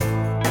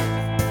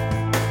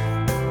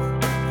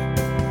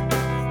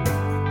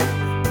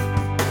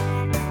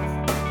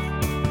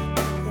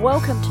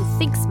Welcome to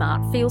Think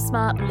Smart, Feel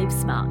Smart, Live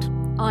Smart.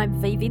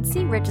 I'm V.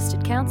 Vinci,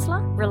 Registered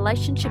Counsellor,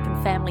 Relationship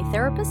and Family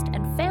Therapist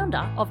and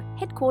founder of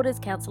Headquarters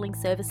Counselling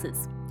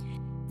Services.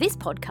 This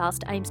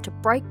podcast aims to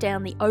break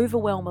down the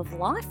overwhelm of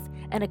life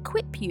and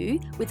equip you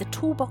with a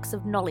toolbox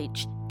of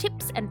knowledge,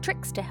 tips and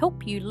tricks to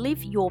help you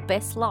live your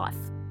best life.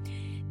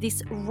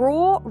 This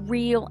raw,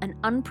 real and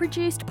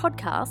unproduced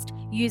podcast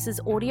uses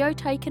audio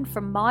taken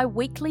from my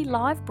weekly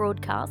live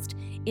broadcast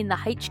in the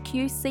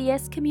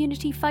HQCS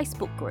Community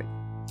Facebook group.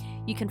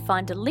 You can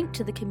find a link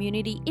to the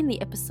community in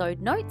the episode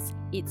notes.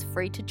 It's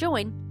free to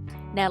join.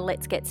 Now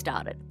let's get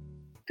started.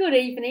 Good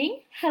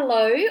evening.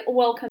 Hello.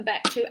 Welcome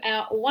back to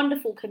our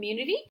wonderful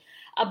community.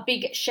 A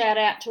big shout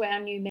out to our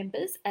new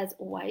members as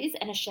always,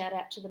 and a shout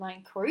out to the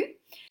main crew.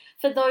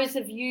 For those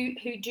of you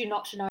who do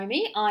not know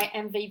me, I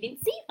am V.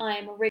 Vinci. I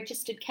am a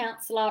registered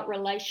counsellor,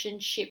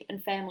 relationship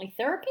and family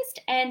therapist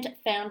and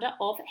founder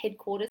of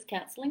Headquarters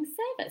Counselling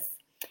Service.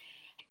 Do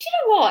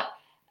you know what?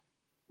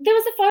 There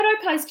was a photo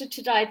posted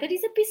today that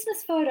is a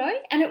business photo,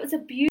 and it was a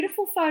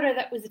beautiful photo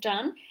that was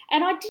done,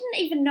 and I didn't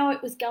even know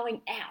it was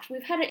going out.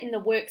 We've had it in the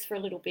works for a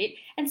little bit,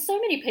 and so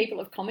many people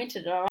have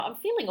commented on it. I'm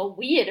feeling all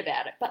weird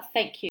about it, but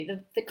thank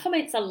you. The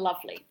comments are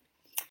lovely.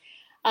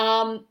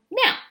 Now,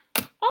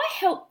 I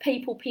help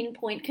people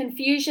pinpoint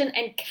confusion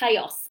and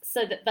chaos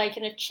so that they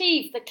can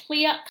achieve the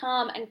clear,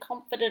 calm and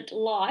confident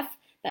life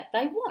that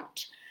they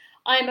want.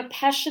 I am a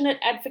passionate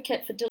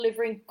advocate for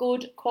delivering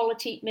good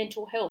quality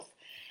mental health.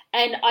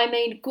 And I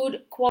mean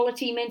good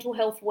quality mental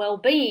health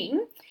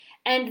well-being.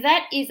 And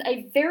that is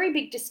a very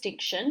big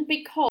distinction,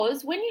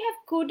 because when you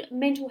have good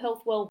mental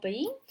health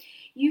well-being,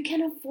 you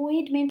can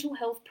avoid mental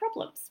health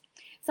problems.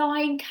 So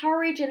I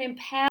encourage and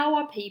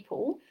empower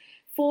people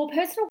for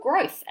personal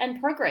growth and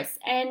progress,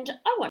 and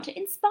I want to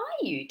inspire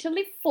you to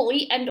live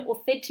fully and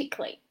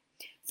authentically.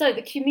 So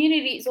the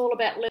community is all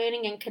about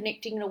learning and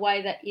connecting in a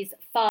way that is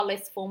far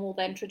less formal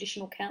than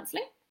traditional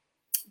counselling,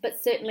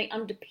 but certainly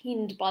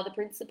underpinned by the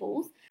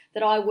principles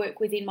that I work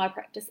with in my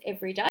practice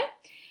every day.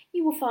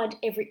 You will find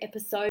every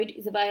episode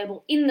is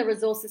available in the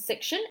resources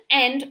section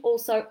and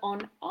also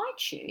on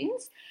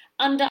iTunes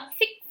under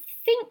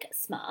Think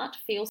Smart,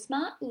 Feel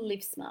Smart,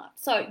 Live Smart.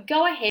 So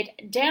go ahead,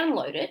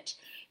 download it.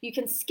 You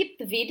can skip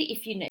the vid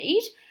if you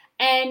need,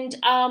 and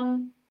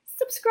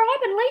subscribe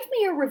and leave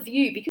me a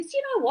review, because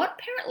you know what?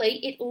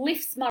 Apparently it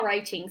lifts my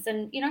ratings,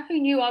 and you know, who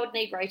knew I would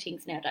need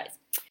ratings nowadays?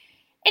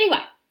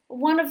 Anyway,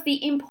 one of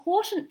the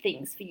important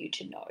things for you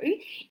to know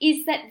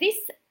is that this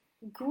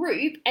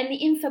group and the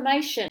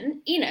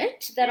information in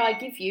it that I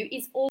give you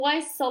is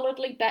always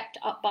solidly backed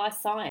up by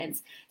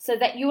science, so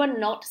that you are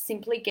not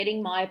simply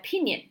getting my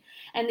opinion.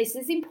 And this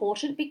is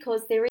important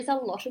because there is a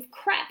lot of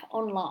crap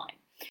online.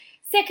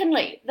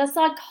 Secondly, the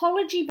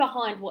psychology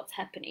behind what's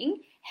happening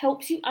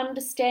helps you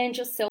understand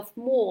yourself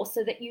more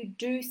so that you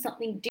do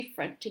something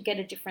different to get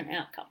a different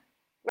outcome.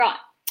 Right,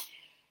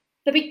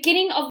 the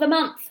beginning of the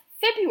month,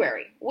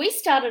 February, we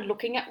started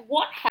looking at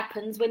what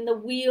happens when the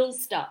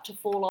wheels start to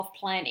fall off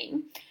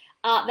planning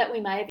that we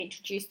may have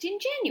introduced in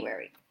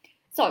January.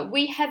 So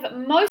we have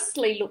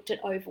mostly looked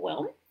at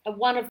overwhelm,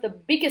 one of the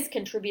biggest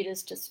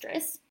contributors to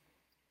stress.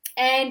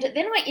 And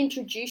then I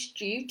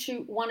introduced you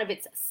to one of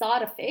its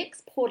side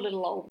effects, poor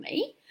little old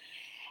me.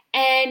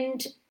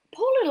 And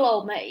poor little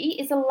old me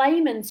is a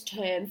layman's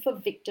term for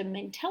victim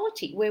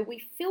mentality, where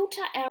we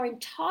filter our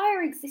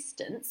entire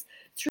existence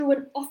through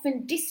an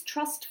often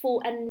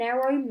distrustful and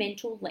narrow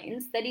mental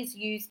lens that is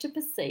used to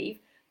perceive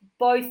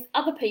both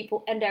other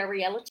people and our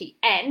reality,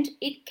 and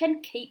it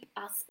can keep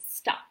us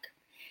stuck.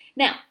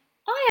 Now,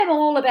 I am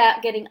all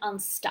about getting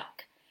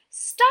unstuck.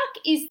 Stuck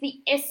is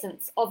the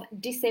essence of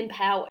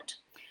disempowered.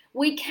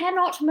 We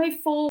cannot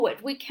move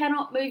forward, we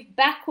cannot move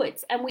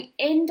backwards, and we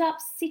end up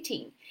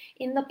sitting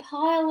in the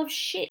pile of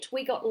shit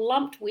we got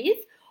lumped with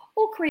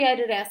or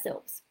created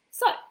ourselves.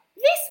 So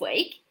this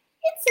week,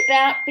 it's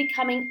about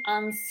becoming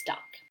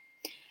unstuck.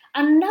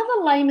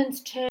 Another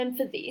layman's term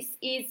for this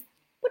is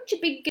put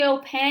your big girl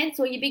pants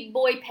or your big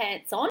boy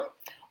pants on,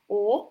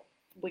 or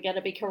we're going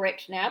to be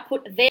correct now,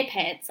 put their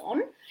pants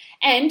on,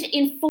 and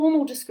in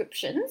formal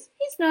descriptions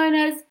is known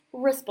as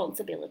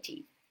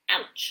responsibility.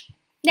 Ouch.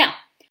 Now,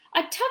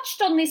 I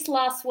touched on this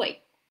last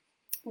week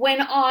when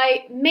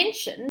I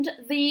mentioned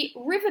the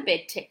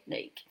riverbed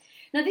technique.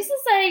 Now, this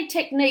is a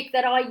technique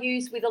that I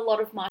use with a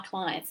lot of my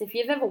clients. If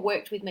you've ever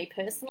worked with me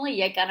personally,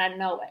 you're going to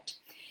know it.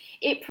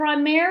 It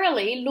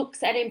primarily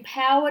looks at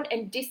empowered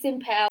and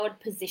disempowered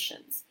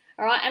positions.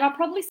 All right, and I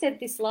probably said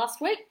this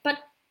last week, but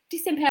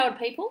disempowered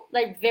people,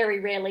 they very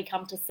rarely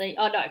come to see.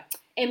 Oh no,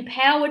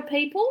 empowered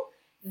people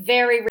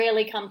very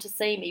rarely come to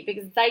see me,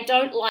 because they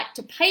don't like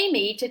to pay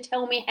me to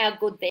tell me how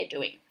good they're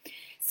doing.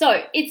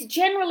 So it's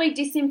generally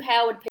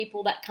disempowered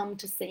people that come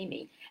to see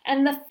me.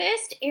 And the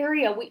first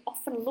area we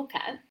often look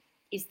at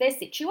is their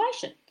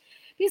situation.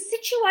 Because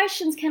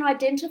situations can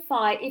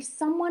identify if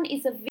someone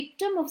is a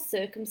victim of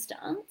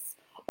circumstance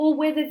or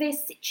whether their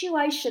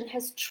situation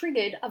has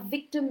triggered a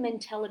victim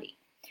mentality.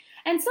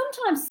 And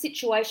sometimes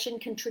situation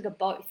can trigger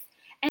both.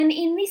 And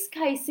in this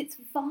case, it's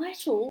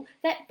vital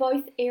that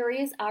both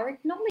areas are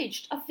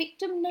acknowledged. A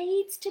victim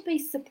needs to be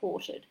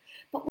supported,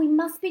 but we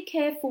must be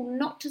careful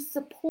not to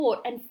support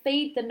and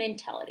feed the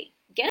mentality.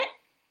 Get it?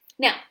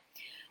 Now,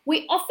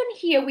 we often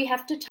hear we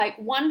have to take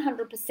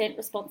 100%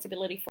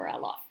 responsibility for our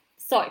life.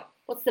 So,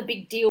 what's the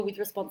big deal with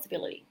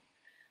responsibility?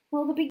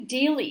 Well, the big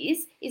deal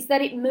is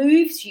that it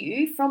moves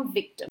you from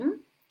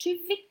victim to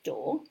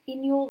victor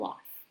in your life.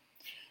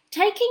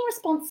 Taking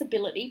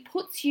responsibility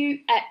puts you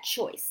at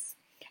choice,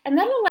 and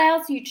that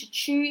allows you to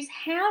choose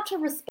how to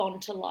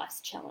respond to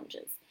life's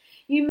challenges.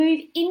 You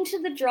move into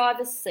the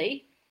driver's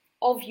seat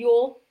of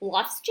your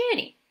life's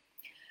journey.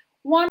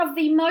 One of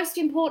the most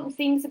important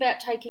things about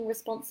taking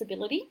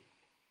responsibility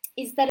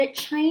is that it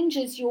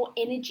changes your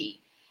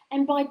energy.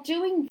 And by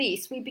doing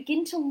this, we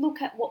begin to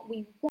look at what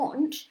we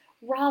want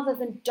rather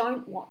than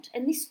don't want.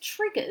 And this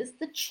triggers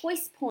the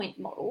choice point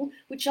model,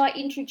 which I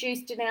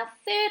introduced in our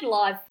third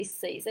live this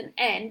season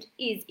and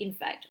is, in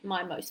fact,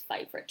 my most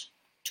favourite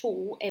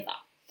tool ever.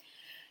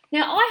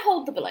 Now, I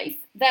hold the belief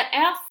that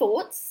our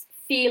thoughts,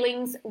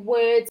 feelings,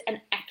 words,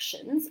 and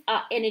actions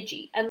are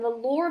energy, and the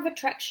law of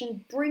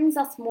attraction brings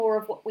us more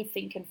of what we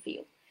think and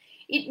feel.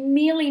 It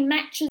merely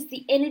matches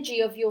the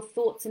energy of your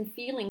thoughts and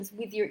feelings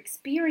with your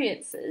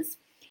experiences,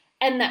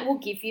 and that will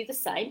give you the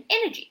same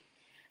energy.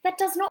 That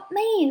does not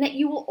mean that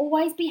you will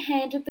always be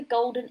handed the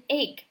golden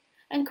egg.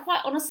 And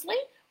quite honestly,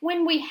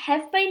 when we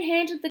have been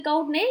handed the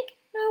golden egg,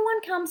 no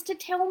one comes to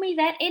tell me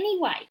that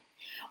anyway.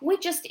 We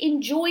just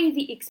enjoy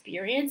the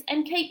experience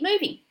and keep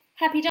moving.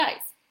 Happy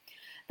days.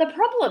 The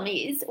problem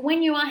is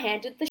when you are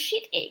handed the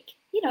shit egg,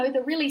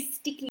 the really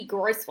sticky,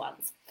 gross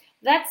ones.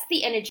 That's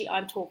the energy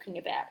I'm talking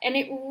about. And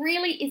it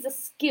really is a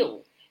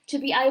skill to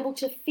be able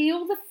to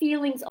feel the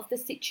feelings of the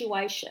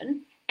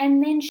situation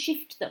and then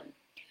shift them.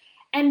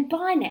 And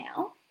by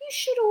now, you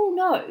should all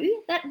know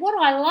that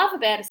what I love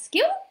about a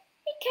skill,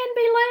 it can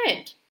be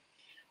learned.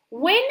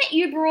 When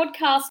you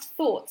broadcast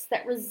thoughts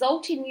that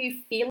result in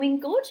you feeling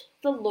good,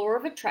 the law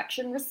of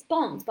attraction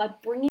responds by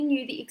bringing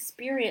you the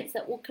experience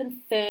that will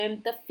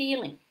confirm the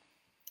feeling.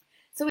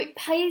 So it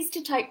pays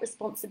to take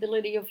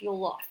responsibility of your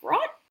life,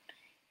 right?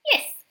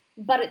 Yes,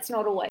 but it's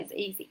not always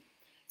easy.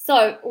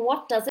 So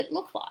what does it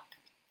look like?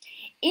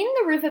 In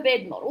the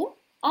riverbed model,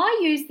 I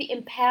use the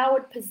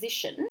empowered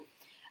position.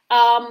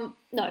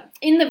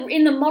 In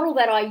the model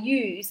that I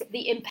use,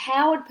 the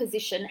empowered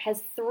position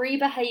has 3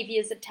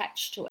 behaviours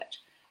attached to it: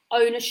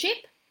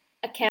 ownership,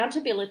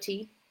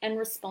 accountability, and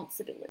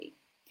responsibility.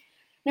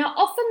 Now,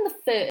 often the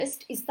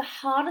first is the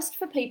hardest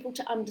for people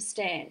to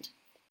understand.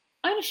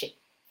 Ownership.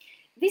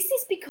 This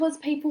is because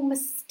people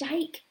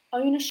mistake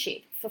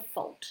ownership for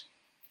fault.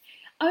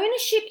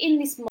 Ownership in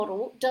this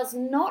model does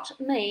not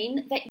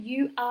mean that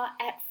you are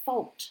at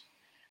fault.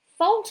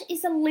 Fault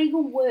is a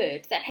legal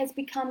word that has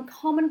become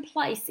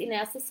commonplace in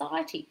our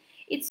society.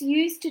 It's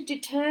used to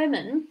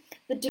determine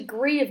the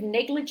degree of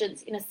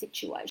negligence in a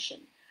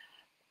situation.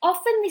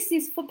 Often this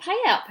is for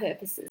payout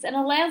purposes and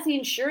allows the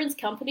insurance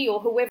company or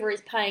whoever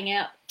is paying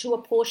out to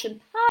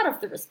apportion part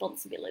of the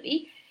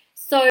responsibility,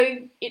 so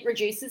it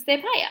reduces their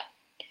payout.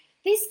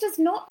 This does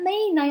not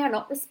mean they are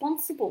not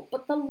responsible,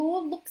 but the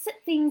law looks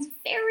at things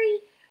very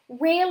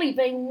rarely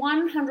being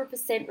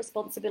 100%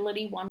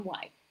 responsibility one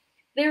way.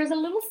 There is a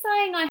little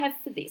saying I have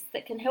for this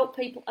that can help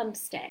people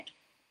understand.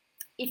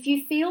 If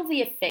you feel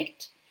the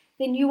effect,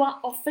 then you are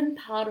often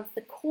part of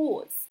the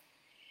cause.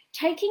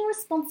 Taking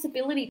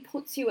responsibility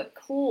puts you at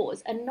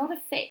cause and not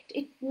effect,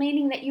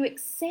 meaning that you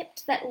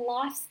accept that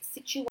life's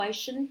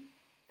situation,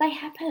 they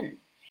happen.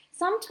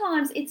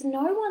 Sometimes it's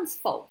no one's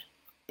fault,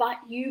 but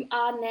you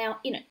are now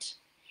in it.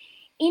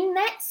 In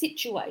that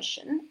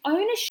situation,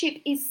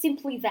 ownership is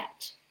simply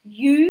that.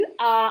 You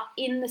are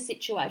in the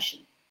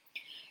situation.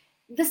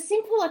 The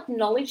simple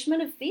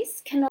acknowledgement of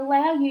this can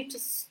allow you to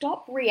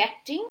stop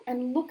reacting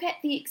and look at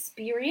the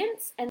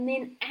experience and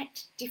then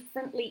act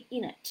differently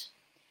in it.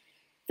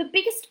 The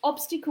biggest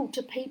obstacle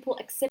to people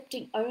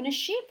accepting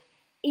ownership,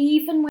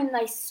 even when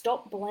they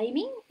stop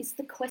blaming, is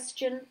the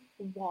question,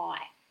 why?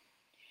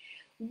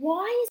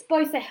 Why is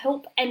both a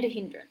help and a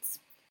hindrance.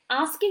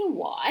 Asking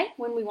why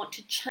when we want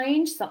to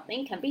change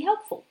something can be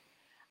helpful.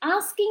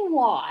 Asking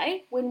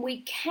why when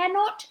we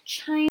cannot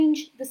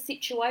change the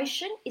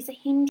situation is a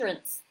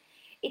hindrance.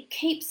 It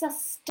keeps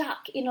us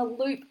stuck in a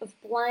loop of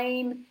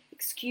blame,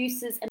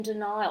 excuses, and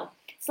denial.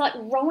 It's like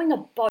rowing a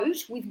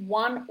boat with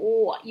one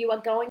oar. You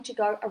are going to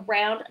go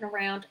around and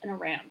around and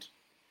around.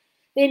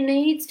 There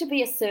needs to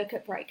be a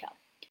circuit breaker.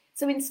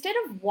 So instead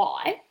of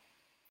why,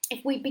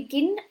 if we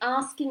begin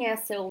asking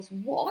ourselves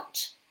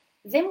what,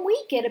 then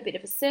we get a bit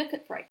of a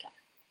circuit breaker.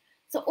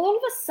 So all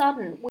of a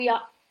sudden, we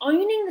are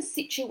owning the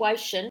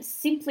situation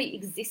simply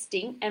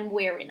existing and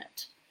we're in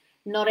it.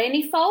 Not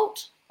any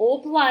fault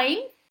or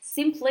blame,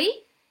 simply,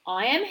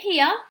 I am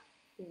here,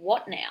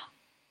 what now?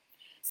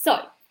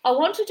 So I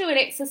want to do an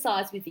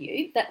exercise with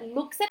you that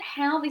looks at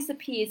how this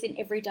appears in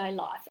everyday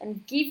life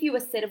and give you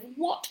a set of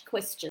what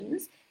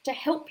questions to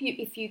help you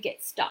if you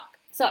get stuck.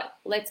 So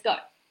let's go.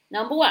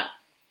 Number 1,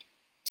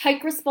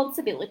 take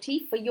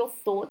responsibility for your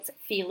thoughts,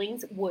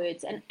 feelings,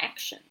 words, and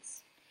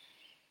actions.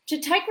 To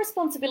take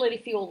responsibility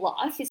for your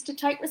life is to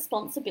take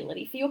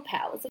responsibility for your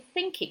powers of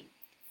thinking,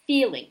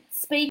 feeling,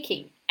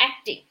 speaking,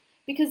 acting,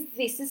 because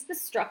this is the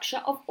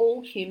structure of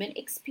all human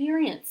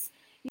experience.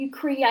 You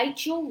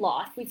create your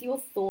life with your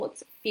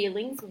thoughts,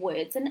 feelings,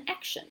 words, and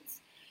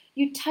actions.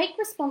 You take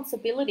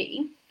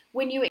responsibility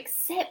when you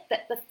accept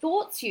that the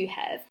thoughts you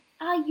have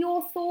are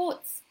your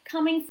thoughts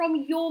coming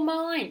from your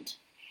mind.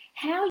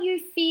 How you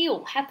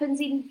feel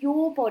happens in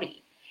your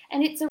body,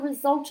 and it's a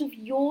result of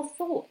your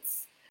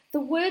thoughts. The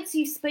words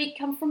you speak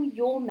come from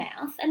your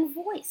mouth and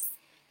voice.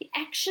 The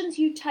actions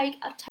you take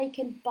are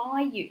taken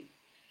by you.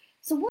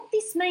 So what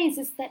this means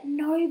is that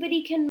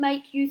nobody can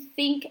make you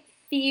think,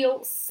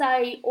 feel,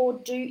 say, or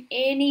do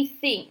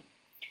anything.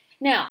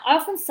 Now, I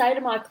often say to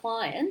my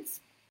clients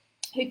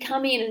who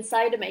come in and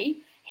say to me,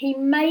 he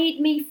made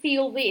me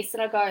feel this,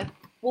 and I go,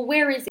 well,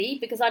 where is he?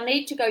 Because I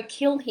need to go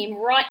kill him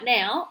right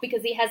now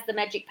because he has the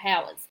magic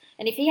powers.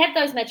 And if he had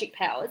those magic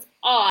powers,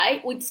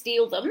 I would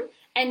steal them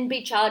and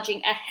be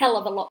charging a hell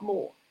of a lot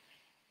more.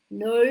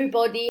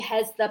 Nobody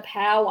has the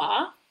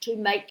power to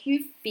make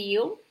you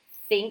feel,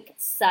 think,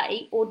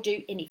 say, or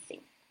do anything.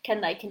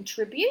 Can they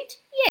contribute?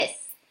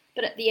 Yes.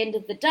 But at the end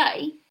of the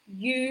day,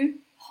 you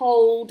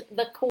hold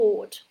the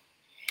cord.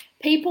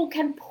 People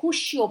can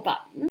push your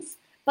buttons,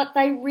 but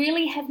they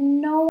really have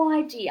no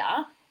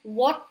idea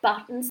what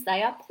buttons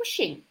they are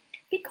pushing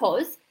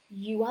because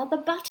you are the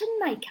button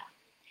maker.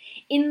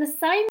 In the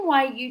same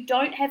way, you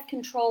don't have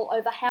control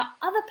over how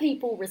other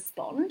people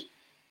respond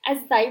as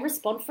they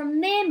respond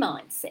from their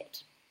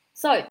mindset.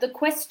 So the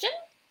question,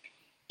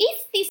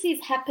 if this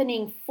is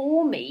happening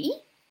for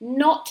me,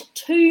 not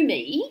to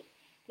me,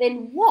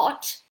 then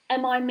what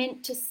am I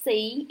meant to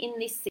see in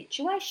this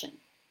situation?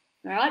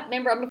 All right,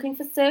 remember, I'm looking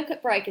for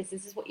circuit breakers.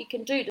 This is what you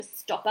can do to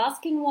stop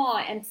asking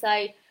why and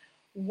say,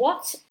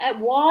 what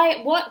am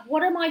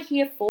I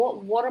here for?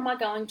 What am I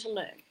going to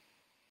learn?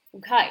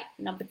 Okay,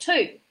 number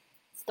 2.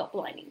 Stop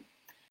blaming.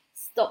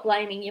 Stop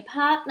blaming your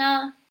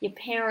partner, your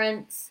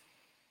parents,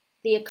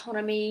 the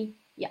economy,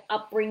 your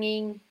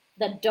upbringing,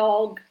 the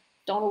dog,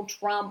 Donald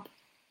Trump.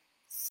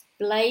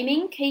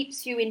 Blaming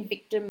keeps you in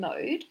victim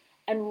mode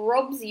and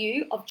robs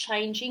you of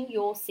changing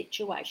your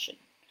situation.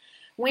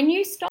 When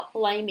you stop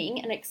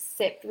blaming and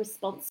accept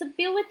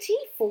responsibility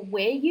for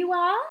where you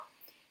are,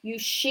 you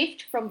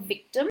shift from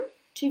victim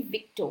to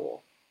victor.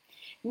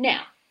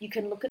 Now, you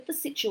can look at the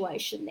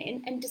situation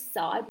then and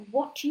decide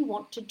what you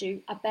want to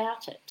do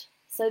about it.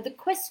 So the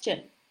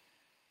question,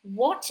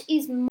 what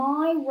is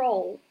my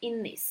role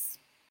in this?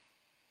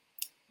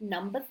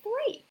 Number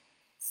 3,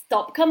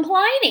 stop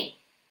complaining.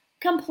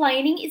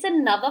 Complaining is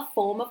another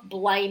form of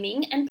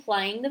blaming and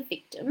playing the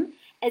victim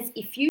as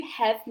if you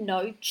have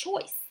no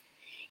choice.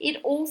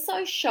 It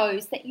also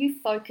shows that you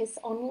focus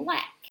on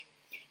lack.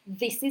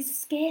 This is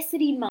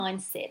scarcity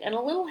mindset, and a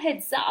little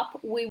heads up,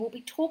 we will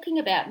be talking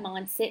about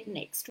mindset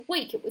next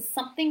week. It was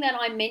something that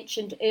I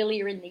mentioned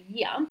earlier in the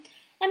year,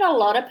 and a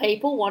lot of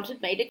people wanted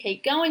me to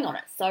keep going on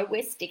it, so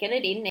we're sticking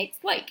it in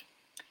next week.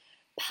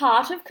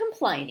 Part of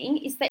complaining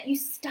is that you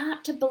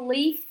start to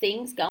believe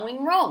things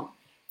going wrong,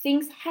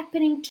 things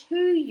happening to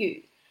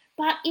you,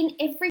 but in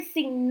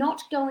everything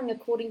not going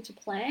according to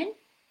plan,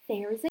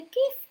 there is a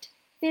gift,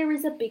 there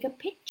is a bigger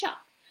picture.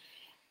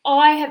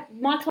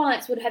 My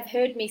clients would have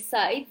heard me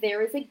say,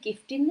 there is a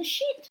gift in the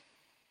shit.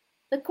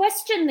 The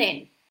question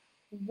then,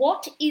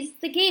 what is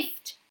the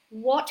gift?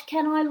 What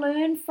can I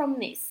learn from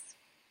this?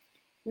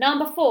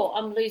 Number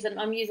 4,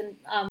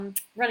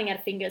 running out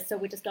of fingers, so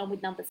we're just going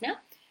with numbers now.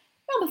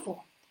 Number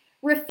 4,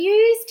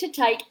 refuse to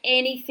take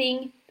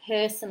anything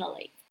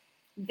personally.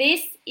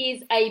 This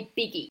is a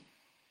biggie.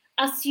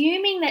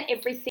 Assuming that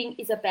everything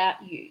is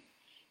about you,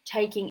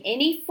 taking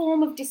any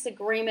form of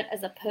disagreement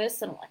as a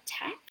personal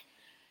attack.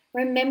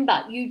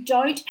 Remember, you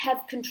don't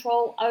have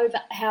control over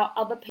how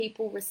other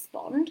people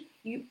respond.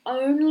 You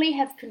only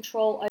have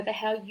control over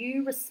how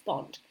you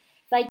respond.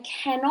 They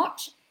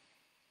cannot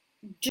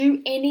do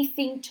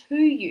anything to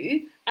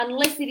you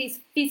unless it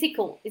is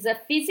physical. Is a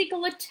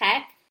physical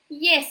attack?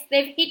 Yes,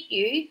 they've hit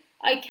you.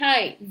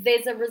 Okay,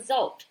 there's a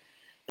result.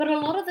 But a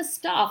lot of the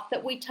stuff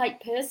that we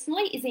take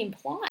personally is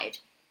implied.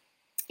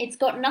 It's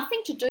got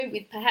nothing to do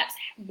with perhaps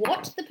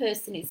what the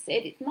person has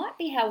said. It might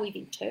be how we've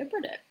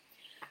interpreted it.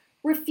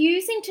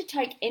 Refusing to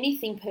take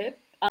anything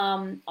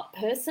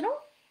personal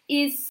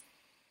is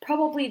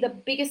probably the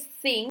biggest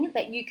thing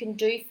that you can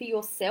do for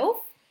yourself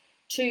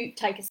to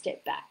take a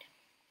step back.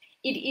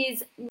 It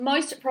is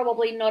most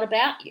probably not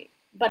about you,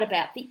 but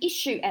about the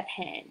issue at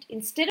hand.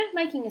 Instead of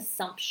making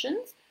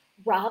assumptions,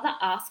 rather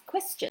ask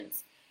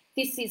questions.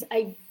 This is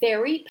a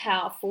very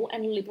powerful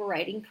and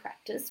liberating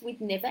practice with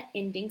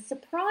never-ending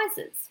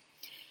surprises.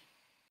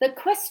 The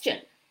question,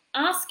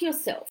 ask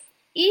yourself,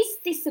 is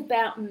this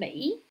about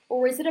me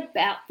or is it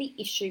about the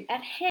issue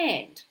at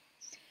hand?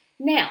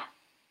 Now,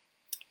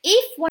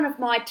 if one of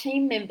my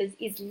team members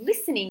is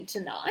listening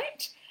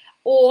tonight,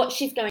 or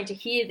she's going to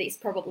hear this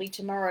probably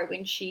tomorrow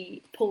when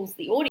she pulls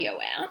the audio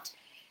out,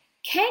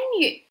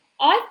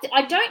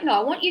 I don't know,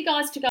 I want you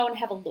guys to go and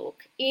have a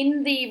look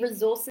in the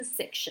resources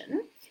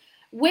section.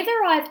 Whether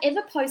I've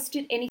ever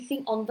posted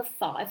anything on the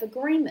 5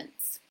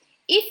 agreements.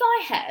 If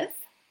I have,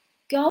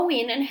 go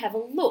in and have a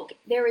look.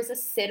 There is a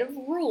set of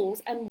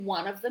rules, and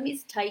one of them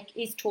is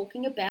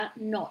talking about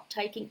not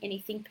taking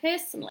anything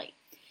personally.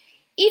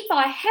 If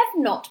I have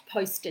not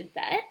posted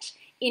that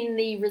in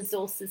the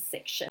resources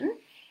section,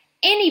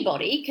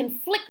 anybody can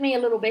flick me a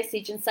little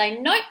message and say,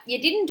 nope, you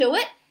didn't do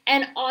it,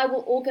 and I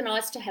will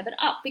organise to have it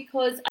up,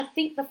 because I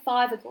think the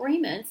 5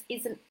 agreements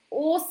is an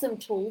awesome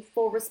tool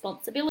for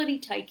responsibility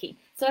taking.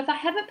 So if I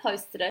haven't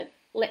posted it,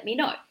 let me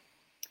know.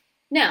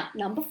 Now,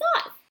 number 5,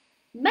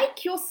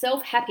 make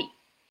yourself happy.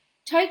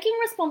 Taking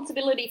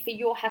responsibility for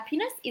your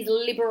happiness is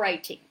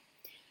liberating.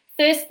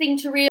 First thing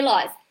to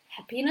realise,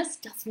 happiness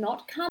does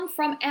not come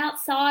from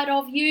outside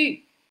of you.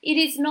 It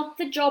is not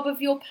the job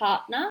of your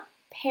partner,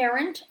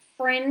 parent,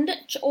 friend,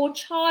 or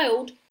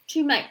child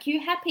to make you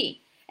happy.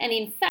 And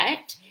in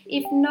fact,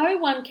 if no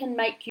one can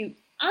make you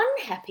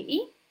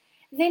unhappy,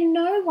 then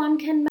no one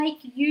can make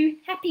you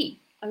happy.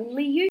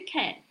 Only you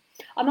can.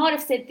 I might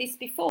have said this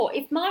before.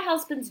 If my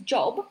husband's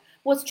job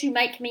was to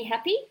make me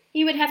happy,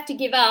 he would have to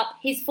give up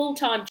his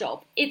full-time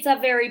job. It's a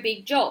very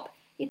big job.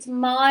 It's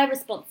my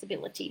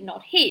responsibility,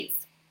 not his.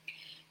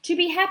 To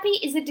be happy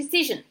is a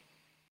decision,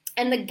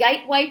 and the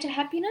gateway to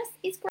happiness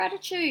is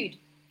gratitude.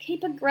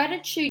 Keep a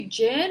gratitude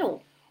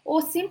journal,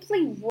 or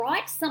simply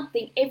write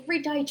something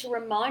every day to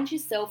remind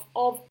yourself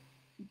of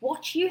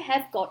what you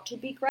have got to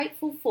be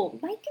grateful for.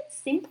 Make it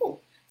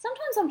simple.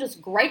 Sometimes I'm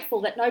just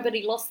grateful that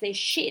nobody lost their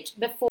shit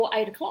before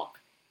 8 o'clock.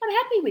 I'm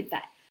happy with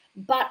that.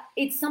 But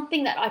it's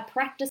something that I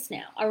practice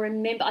now. I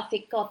remember, I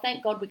think, God,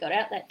 thank God we got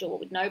out that door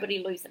with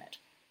nobody losing it.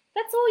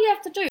 That's all you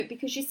have to do,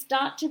 because you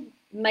start to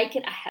make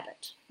it a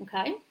habit,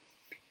 okay?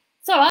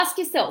 So ask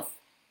yourself,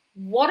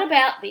 what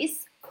about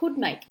this could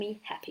make me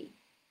happy?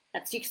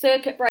 That's your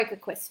circuit breaker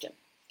question.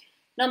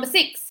 Number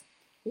 6,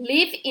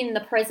 live in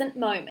the present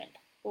moment.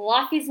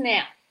 Life is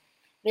now.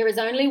 There is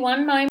only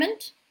one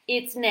moment.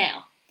 It's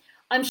now.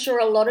 I'm sure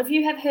a lot of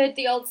you have heard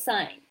the old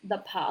saying, the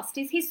past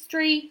is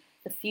history,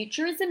 the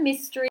future is a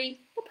mystery,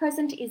 the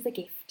present is a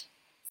gift.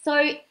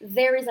 So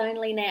there is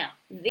only now,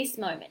 this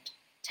moment.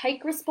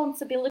 Take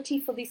responsibility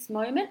for this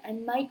moment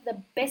and make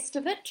the best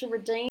of it to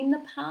redeem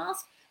the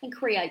past and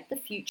create the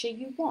future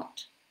you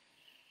want.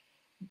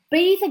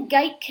 Be the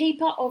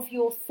gatekeeper of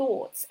your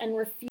thoughts and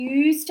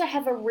refuse to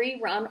have a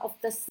rerun of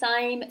the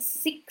same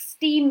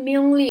 60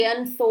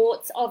 million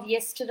thoughts of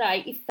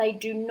yesterday if they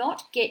do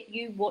not get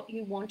you what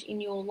you want in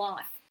your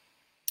life.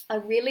 I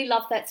really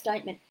love that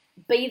statement.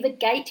 Be the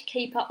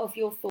gatekeeper of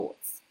your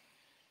thoughts.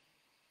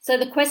 So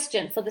the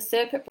question for the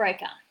circuit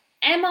breaker,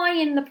 am I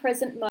in the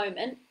present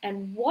moment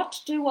and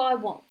what do I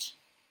want?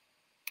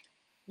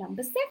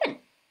 Number 7,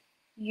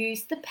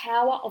 use the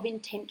power of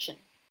intention.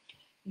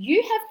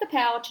 You have the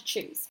power to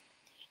choose.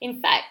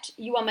 In fact,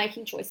 you are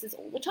making choices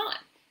all the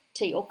time.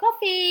 Tea or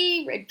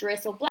coffee, red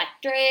dress or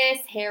black dress,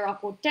 hair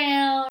up or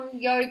down,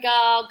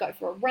 yoga, go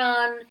for a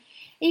run.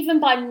 Even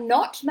by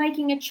not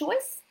making a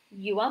choice,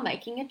 you are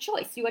making a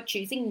choice. You are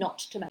choosing not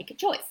to make a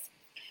choice.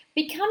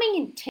 Becoming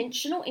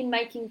intentional in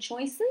making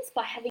choices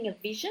by having a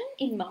vision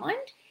in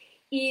mind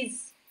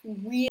is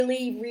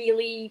really,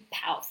 really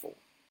powerful.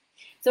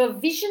 So a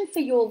vision for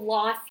your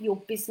life, your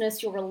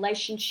business, your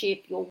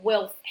relationship, your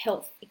wealth,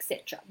 health,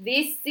 etc.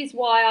 This is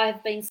why I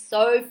have been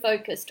so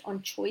focused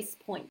on Choice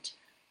Point.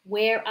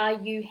 Where are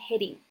you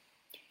heading?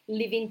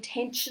 Live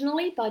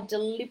intentionally by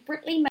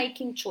deliberately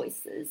making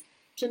choices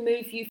to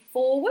move you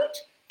forward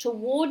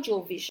toward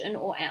your vision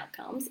or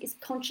outcomes is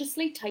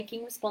consciously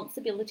taking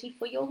responsibility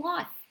for your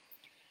life.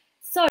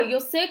 So your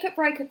circuit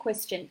breaker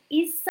question,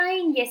 is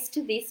saying yes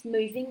to this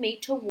moving me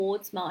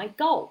towards my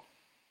goal?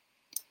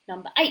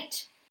 Number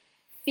 8.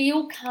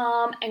 Feel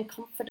calm and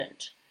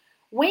confident.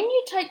 When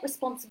you take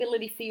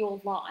responsibility for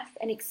your life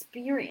and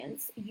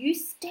experience, you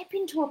step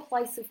into a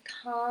place of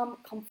calm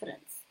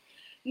confidence.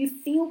 You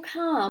feel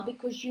calm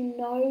because you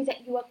know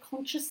that you are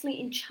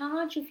consciously in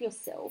charge of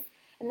yourself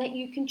and that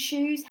you can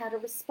choose how to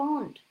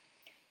respond.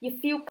 You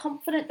feel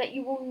confident that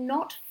you will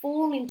not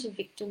fall into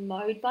victim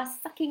mode by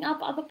sucking up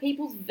other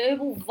people's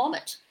verbal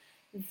vomit.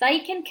 They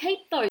can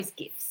keep those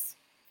gifts.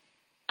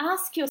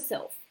 Ask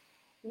yourself,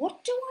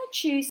 what do I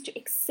choose to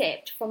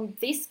accept from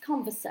this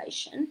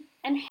conversation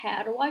and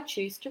how do I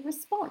choose to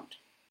respond?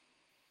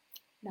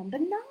 Number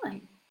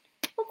 9,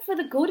 look for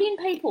the good in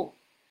people.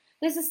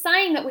 There's a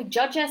saying that we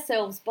judge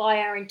ourselves by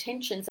our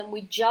intentions and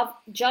we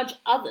judge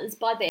others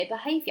by their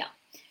behaviour.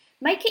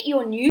 Make it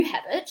your new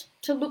habit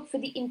to look for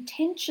the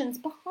intentions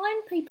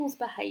behind people's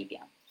behaviour.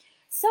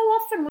 So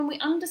often when we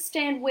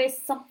understand where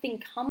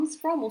something comes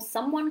from or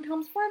someone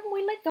comes from,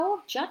 we let go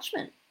of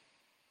judgment.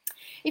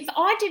 If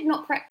I did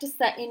not practice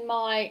that in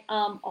my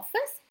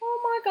office,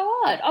 oh my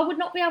God, I would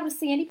not be able to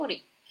see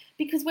anybody.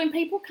 Because when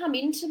people come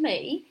into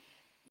me,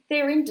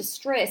 they're in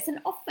distress, and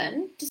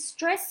often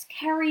distress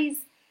carries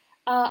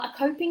a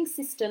coping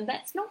system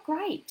that's not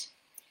great.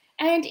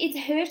 And it's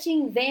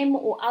hurting them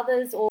or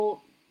others or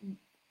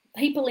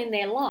people in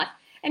their life.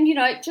 And, you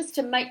know, just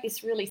to make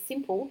this really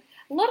simple,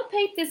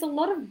 there's a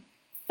lot of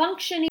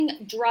functioning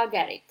drug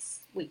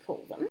addicts, we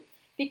call them,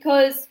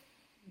 because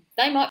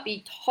They might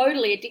be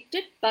totally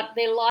addicted, but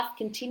their life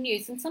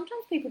continues, and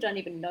sometimes people don't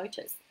even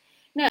notice.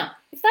 Now,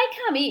 if they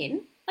come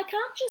in, I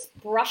can't just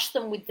brush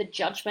them with the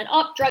judgment,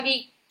 oh,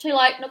 druggie, too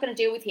late, not going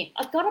to deal with him.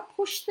 I've got to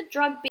push the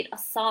drug bit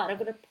aside. I've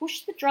got to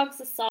push the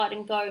drugs aside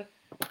and go,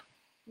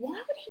 why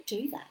would he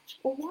do that?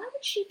 Or why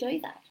would she do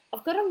that?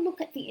 I've got to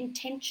look at the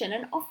intention,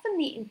 and often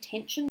the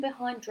intention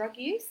behind drug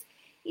use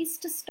is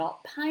to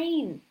stop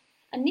pain.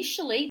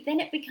 Initially,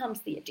 then it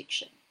becomes the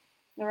addiction.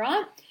 All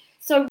right?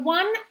 So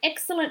one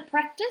excellent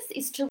practice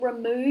is to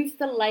remove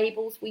the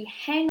labels we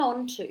hang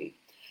on to.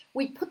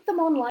 We put them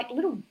on like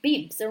little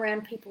bibs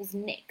around people's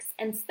necks,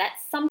 and that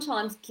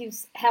sometimes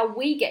gives how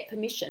we get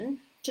permission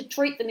to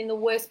treat them in the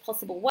worst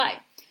possible way.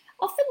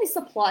 Often this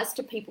applies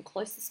to people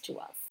closest to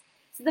us.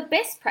 So the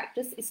best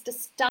practice is to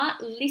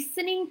start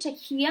listening to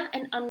hear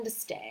and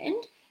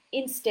understand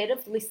instead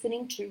of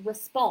listening to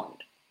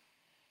respond.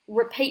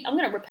 I'm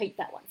going to repeat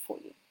that one for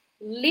you.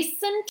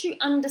 Listen to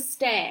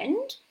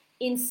understand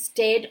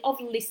instead of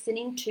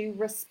listening to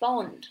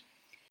respond.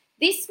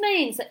 This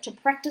means that to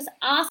practice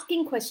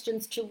asking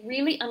questions to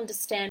really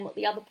understand what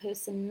the other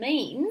person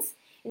means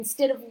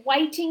instead of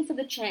waiting for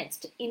the chance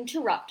to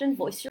interrupt and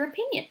voice your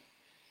opinion.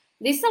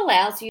 This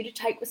allows you to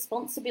take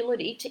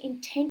responsibility to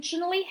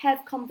intentionally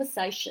have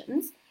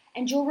conversations,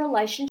 and your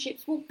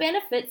relationships will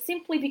benefit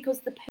simply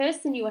because the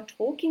person you are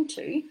talking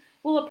to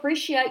will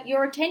appreciate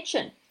your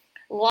attention,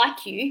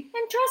 like you,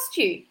 and trust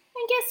you.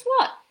 And guess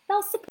what?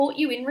 They'll support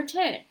you in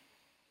return.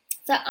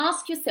 So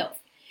ask yourself,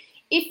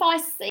 if I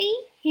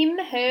see him,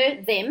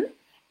 her, them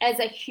as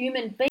a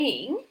human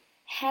being,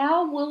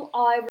 how will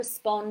I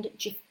respond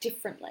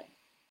differently?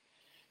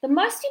 The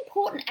most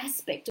important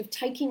aspect of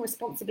taking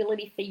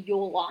responsibility for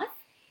your life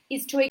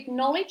is to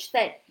acknowledge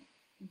that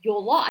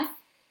your life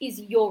is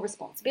your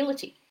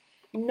responsibility.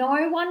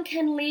 No one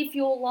can live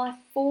your life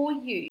for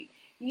you.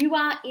 You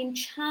are in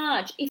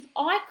charge. If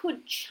I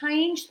could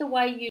change the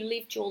way you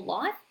lived your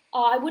life,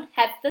 I would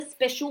have the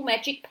special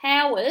magic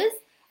powers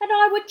and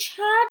I would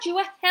charge you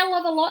a hell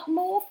of a lot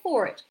more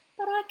for it.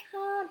 But I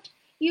can't.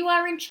 You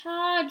are in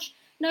charge.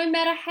 No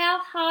matter how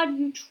hard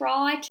you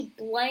try to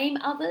blame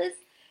others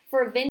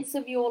for events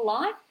of your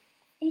life,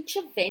 each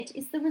event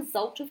is the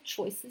result of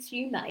choices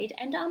you made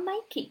and are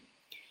making.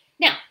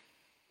 Now,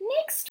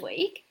 next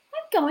week,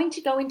 I'm going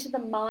to go into the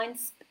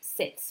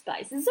mindset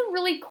space. This is a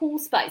really cool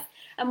space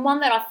and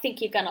one that I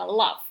think you're going to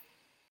love.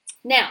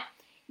 Now,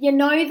 you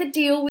know the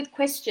deal with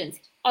questions.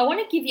 I want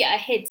to give you a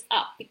heads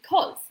up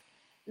because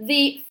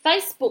the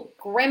Facebook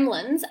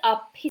gremlins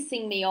are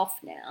pissing me off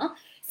now.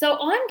 So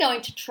I'm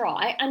going to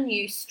try a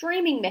new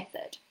streaming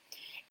method.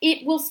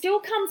 It will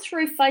still come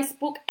through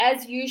Facebook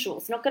as usual.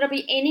 It's not going to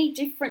be any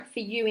different for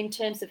you in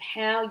terms of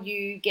how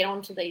you get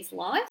onto these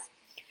lives.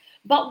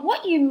 But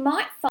what you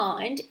might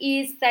find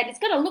is that it's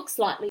going to look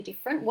slightly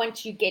different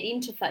once you get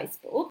into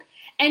Facebook.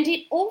 And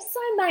it also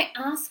may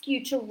ask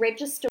you to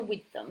register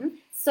with them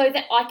so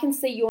that I can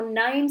see your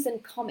names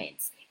and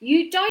comments.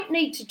 You don't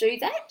need to do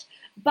that.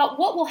 But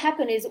what will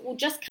happen is it will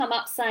just come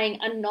up saying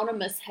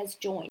anonymous has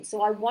joined.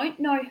 So I won't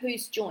know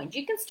who's joined.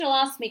 You can still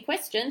ask me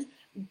questions,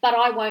 but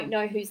I won't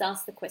know who's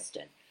asked the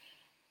question.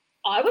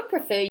 I would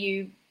prefer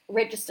you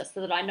register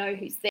so that I know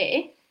who's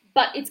there,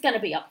 but it's going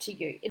to be up to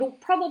you. It'll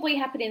probably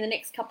happen in the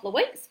next couple of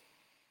weeks.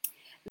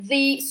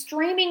 The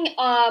streaming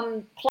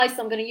place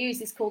I'm going to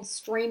use is called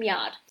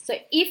StreamYard. So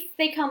if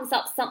there comes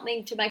up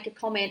something to make a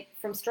comment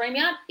from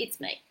StreamYard, it's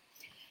me.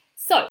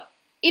 So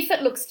if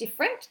it looks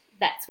different,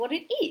 that's what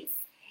it is.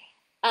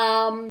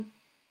 And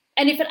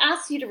if it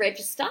asks you to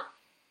register,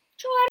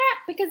 try it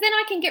out because then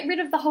I can get rid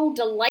of the whole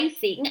delay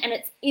thing and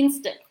it's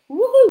instant.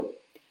 Woohoo!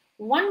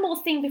 One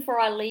more thing before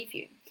I leave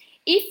you.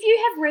 If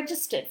you have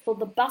registered for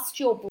the Bust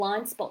Your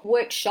Blind Spot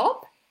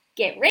workshop,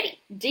 get ready.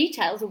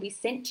 Details will be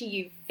sent to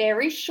you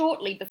very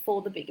shortly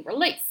before the big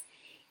release.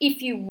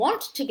 If you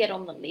want to get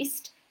on the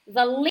list,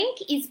 the link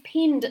is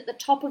pinned at the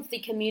top of the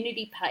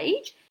community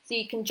page, so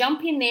you can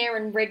jump in there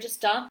and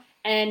register,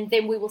 and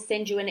then we will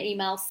send you an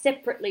email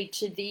separately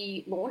to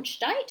the launch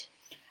date.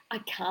 I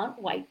can't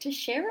wait to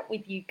share it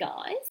with you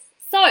guys.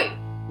 So,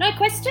 no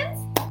questions?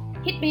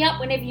 Hit me up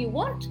whenever you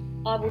want.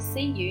 I will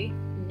see you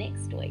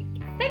next week.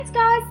 Thanks,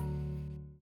 guys.